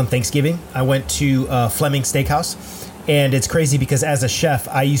on Thanksgiving. I went to Fleming Steakhouse, and it's crazy because as a chef,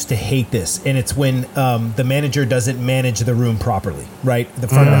 I used to hate this. And it's when the manager doesn't manage the room properly, right? The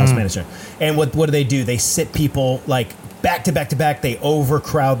front of the house manager. And what do? They sit people like back to back to back. They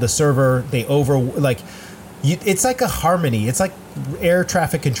overcrowd the server. It's like a harmony. It's like air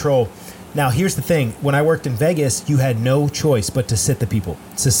traffic control. Now, here's the thing. When I worked in Vegas, you had no choice but to sit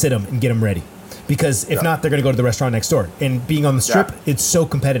them and get them ready. Because if not, they're going to go to the restaurant next door. And being on the Strip, it's so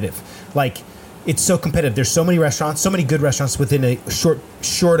competitive. It's so competitive. There's so many restaurants, so many good restaurants within a short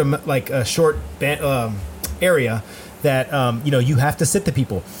area that, you have to sit the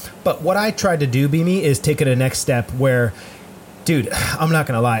people. But what I tried to do, Beamy, is take it a next step where, dude, I'm not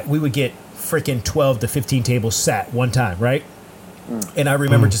going to lie. We would get freaking 12 to 15 tables sat one time, right? And I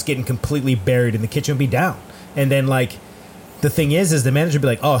remember just getting completely buried in the kitchen and be down. And then the thing is the manager would be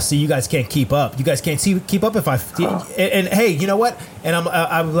like, oh, see, you guys can't keep up. You guys can't keep up and hey, you know what? And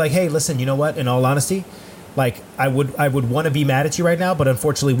I would be like, hey, listen, you know what? In all honesty, I would want to be mad at you right now, but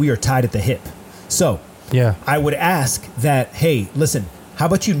unfortunately we are tied at the hip. So I would ask that, hey, listen, how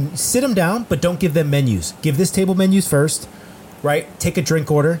about you sit them down, but don't give them menus. Give this table menus first, right? Take a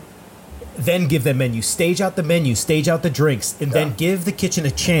drink order. Then give them menus, stage out the menu, stage out the drinks, and then give the kitchen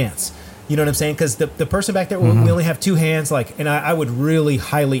a chance. You know what I'm saying? Because the person back there, we only have two hands. And I would really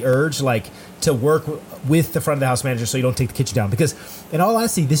highly urge to work with the front of the house manager so you don't take the kitchen down. Because in all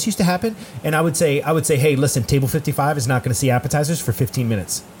honesty, this used to happen, and I would say, hey, listen, table 55 is not going to see appetizers for 15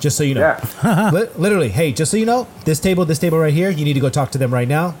 minutes, just so you know. Yeah. Literally, hey, just so you know, this table right here, you need to go talk to them right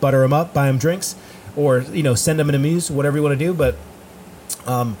now, butter them up, buy them drinks, or send them an amuse, whatever you want to do, but.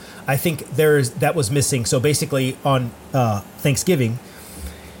 I think that was missing. So basically on Thanksgiving,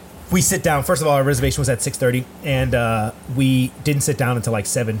 we sit down. First of all, our reservation was at 6:30, and we didn't sit down until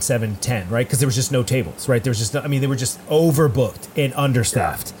 7:10, right? Because there was just no tables, right? There was just they were just overbooked and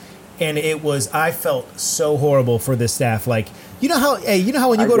understaffed. Yeah. And I felt so horrible for this staff. You know how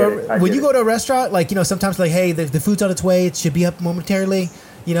when you go to a restaurant, sometimes hey, the food's on its way, it should be up momentarily,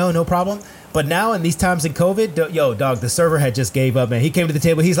 no problem. But now in these times in COVID, the server had just gave up, man. He came to the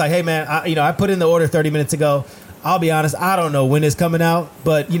table. He's like, hey, man, I put in the order 30 minutes ago. I'll be honest, I don't know when it's coming out,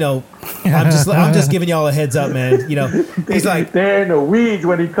 but I'm just giving y'all a heads up, man. He's like, they're in the weeds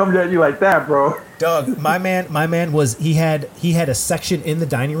when he comes at you like that, bro. Dog, my man was he had a section in the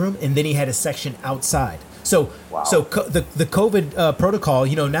dining room, and then he had a section outside. So the COVID protocol,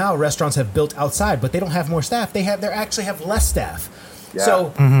 now restaurants have built outside, but they don't have more staff. They actually have less staff.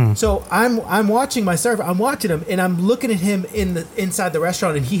 Yeah. So I'm watching my server. I'm watching him, and I'm looking at him inside the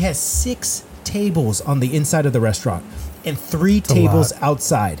restaurant, and he has 6 tables on the inside of the restaurant and 3 tables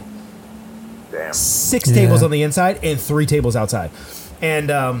outside. Damn. 6 tables on the inside and 3 tables outside, and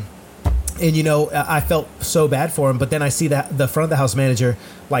I felt so bad for him. But then I see that the front of the house manager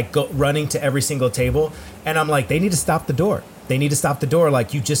go running to every single table, and I'm like, they need to stop the door. They need to stop the door.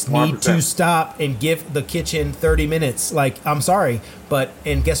 You just need 100%. To stop and give the kitchen 30 minutes. I'm sorry,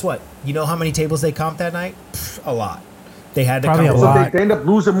 and guess what? You know how many tables they comped that night? A lot. They had to probably a lot. They end up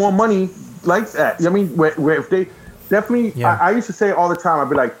losing more money like that. I mean, where if they definitely, I used to say all the time, I'd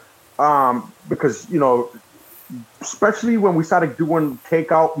be like, because especially when we started doing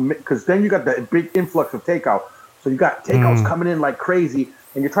takeout, because then you got that big influx of takeout. So you got takeouts coming in like crazy,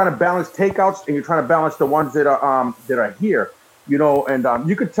 and you're trying to balance takeouts, and you're trying to balance the ones that are here. And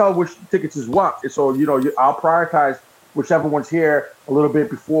you could tell which tickets is what. So, I'll prioritize whichever one's here a little bit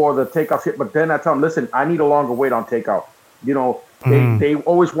before the takeouts hit. But then I tell them, listen, I need a longer wait on takeout. They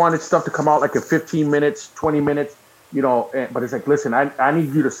always wanted stuff to come out in 15 minutes, 20 minutes, but it's listen, I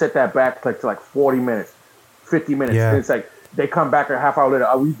need you to set that back to 40 minutes, 50 minutes. Yeah. And it's they come back a half hour later.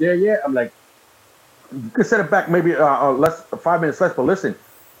 Are we there yet? I'm like, you could set it back maybe 5 minutes less. But listen,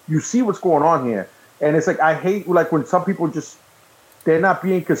 you see what's going on here. And it's I hate when some people just, they're not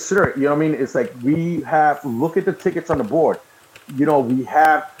being considerate. You know what I mean? It's we have, look at the tickets on the board. We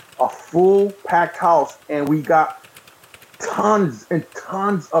have a full packed house, and we got tons and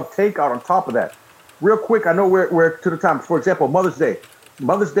tons of takeout on top of that. Real quick, I know we're to the time. For example, Mother's Day.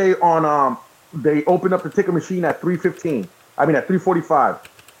 Mother's Day on, they opened up the ticket machine at 3:15. At 3:45.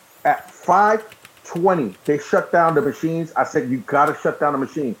 At 5, 20, they shut down the machines. I said, you got to shut down the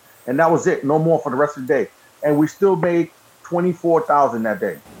machine. And that was it. No more for the rest of the day. And we still made 24,000 that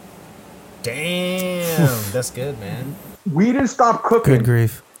day. Damn. That's good, man. We didn't stop cooking. Good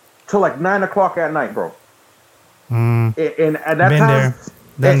grief. Till like 9 o'clock at night, bro. Mm. And at that Been time,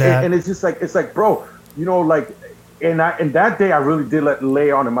 there. and it's just like, it's like, bro, you know, like, and that day I really did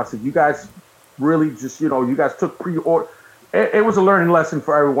lay on him. I said, you guys really just, you know, you guys took pre-order. It was a learning lesson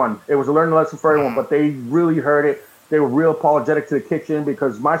for everyone. It was a learning lesson for everyone, but they really heard it. They were real apologetic to the kitchen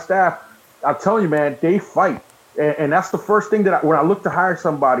because my staff, I'm telling you, man, they fight. And that's the first thing that when I look to hire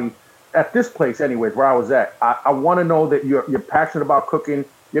somebody at this place, anyways, where I was at, I want to know that you're passionate about cooking.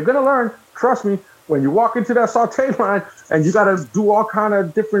 You're going to learn. Trust me. When you walk into that saute line and you got to do all kind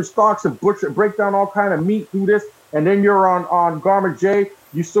of different stocks and break down all kind of meat, do this, and then you're on Garment J,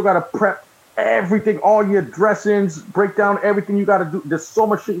 you still got to prep everything, all your dressings, break down everything you got to do. There's so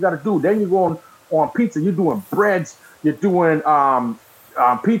much shit you got to do. Then you're going on pizza. You're doing breads. You're doing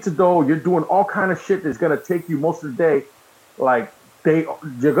pizza dough. You're doing all kind of shit that's going to take you most of the day. Like,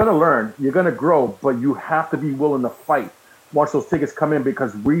 you're going to learn. You're going to grow, but you have to be willing to fight once those tickets come in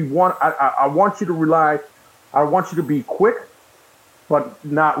because I want you to rely. I want you to be quick, but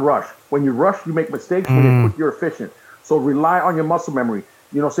not rush. When you rush, you make mistakes. When you're quick, you're efficient. So rely on your muscle memory.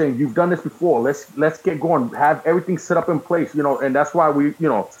 You know, saying you've done this before. Let's get going. Have everything set up in place. You know, and that's why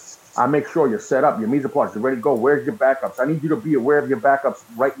I make sure you're set up. Your mise en place, you're ready to go. Where's your backups? I need you to be aware of your backups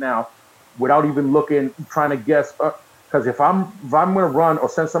right now, without even looking, trying to guess. Because if I'm going to run or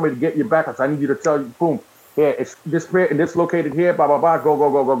send somebody to get your backups, I need you to tell you, boom, here it's this here and this located here, blah blah blah, go.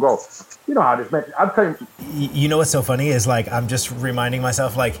 You know how this man. I'm telling you. You know what's so funny is like I'm just reminding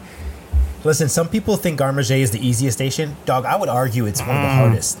myself like. Listen, some people think Garment J is the easiest station. Dog, I would argue it's one of the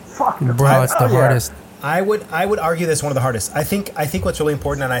hardest. Fuck, bro, it's the hardest. I would argue that's one of the hardest. I think what's really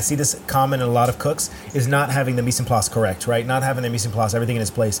important, and I see this common in a lot of cooks, is not having the mise en place correct, right? Not having the mise en place, everything in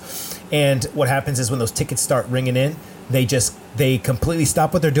its place. And what happens is when those tickets start ringing in, they completely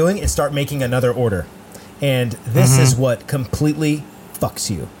stop what they're doing and start making another order. And this is what completely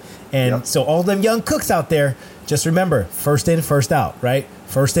fucks you. And so all them young cooks out there, just remember, first in, first out, right?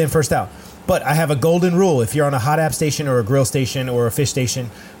 First in, first out. But I have a golden rule. If you're on a hot app station or a grill station or a fish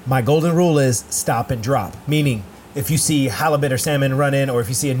station, my golden rule is stop and drop. Meaning, if you see halibut or salmon run in, or if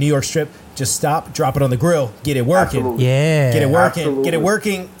you see a New York strip, just stop, drop it on the grill, get it working. Absolutely. Yeah. Get it working. Absolutely. Get it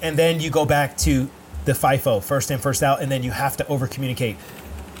working, and then you go back to the FIFO, first in, first out, and then you have to over-communicate.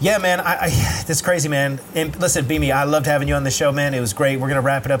 Yeah, man, that's crazy, man. And listen, Beamy, I loved having you on the show, man. It was great. We're going to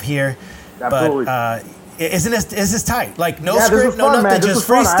wrap it up here. Absolutely. But is this tight? Like no Yeah, script, no fun, nothing, man. just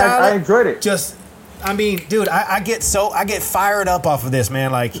Fun. freestyle. I enjoyed it. Just, I mean, dude, I get fired up off of this,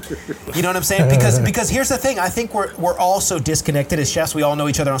 man. Like, you know what I'm saying? Because here's the thing. I think we're all so disconnected as chefs. We all know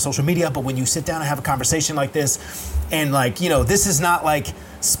each other on social media, but when you sit down and have a conversation like this, and like, you know, this is not like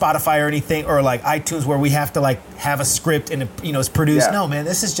Spotify or anything, or like iTunes where we have to like have a script and you know it's produced. Yeah. No, man,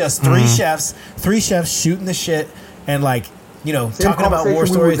 this is just three chefs shooting the shit and like, you know, Same talking about war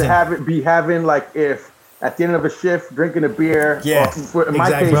conversation stories. we would be having like if at the end of a shift drinking a beer. Yeah, or in my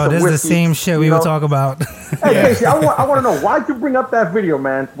exactly. case, Bro, some this is the whiskey, same shit we you would know? talk about. Hey, Casey, I want to know why'd you bring up that video,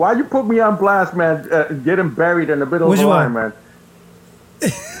 man? Why you put me on blast, man? Getting buried in the middle Which of the one? line, man.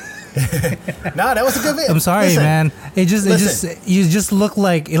 Nah, that was a good video. I'm sorry, Listen, man. You just look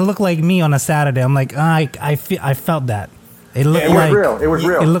like me on a Saturday. I'm like, I felt that. It looked It was like real. It was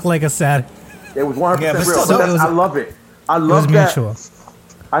real. It looked like a Saturday. It was 100% Yeah, but real. still, But it was- I love it. I It was love that. mutual.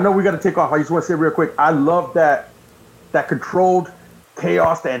 I know we got to take off. I just want to say real quick. I love that controlled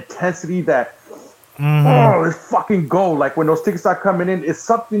chaos, the intensity, that let's fucking go. Like when those tickets start coming in, it's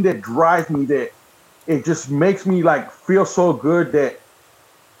something that drives me. That it just makes me like feel so good that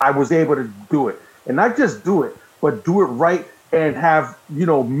I was able to do it, and not just do it, but do it right and have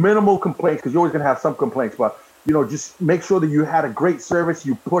minimal complaints, because you're always gonna have some complaints, but just make sure that you had a great service.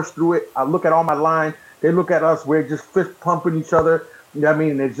 You push through it. I look at all my line. They look at us. We're just fist pumping each other. You know what I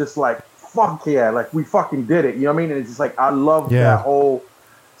mean? And it's just like, fuck yeah, like we fucking did it. You know what I mean? And it's just like, I love that whole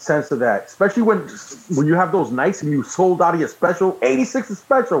sense of that. Especially when you have those nights and you sold out of your special, 86 is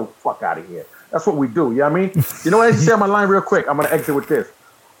special. Fuck out of here. That's what we do. You know what I mean? You know what I used to say on my line real quick? I'm going to exit with this.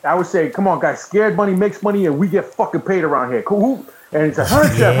 I would say, come on, guys, scared money makes money and we get fucking paid around here. Cool. And it's a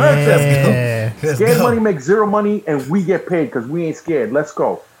hurt chef. Scared money makes zero money and we get paid because we ain't scared. Let's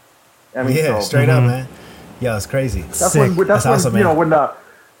go. I mean, straight up, man. Yeah, it's crazy. That's when awesome, man. when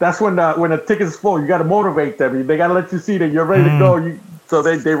the tickets is full, you got to motivate them. They got to let you see that you're ready to go. So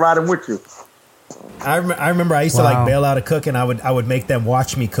they riding with you. I remember I used to like bail out a cook, and I would make them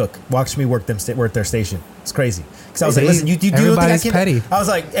watch me cook, watch me work their station. It's crazy because I was like, listen, you do think I can? Petty. I was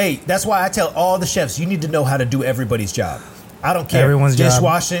like, hey, that's why I tell all the chefs, you need to know how to do everybody's job. I don't care. Everyone's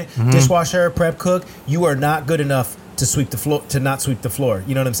dishwashing, dishwasher, prep cook. You are not good enough to sweep the floor, to not sweep the floor.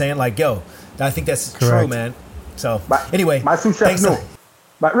 You know what I'm saying? Like, yo, I think that's true, man. So anyway, my sous chef knew.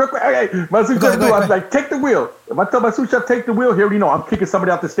 Real quick, my sous chef knew. I was like, take the wheel. If I tell my sous chef take the wheel, he already know I'm kicking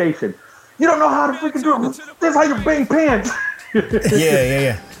somebody out the station. You don't know how to freaking do it. This is how you bang pans.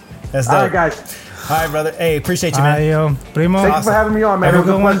 yeah. That's dope. All right, guys. All right, brother. Hey, appreciate you, man. Primo. Thank you for having me on, man. It was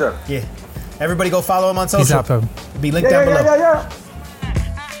a pleasure. Yeah. Everybody go follow him on social. Peace out, be linked down below. Yeah.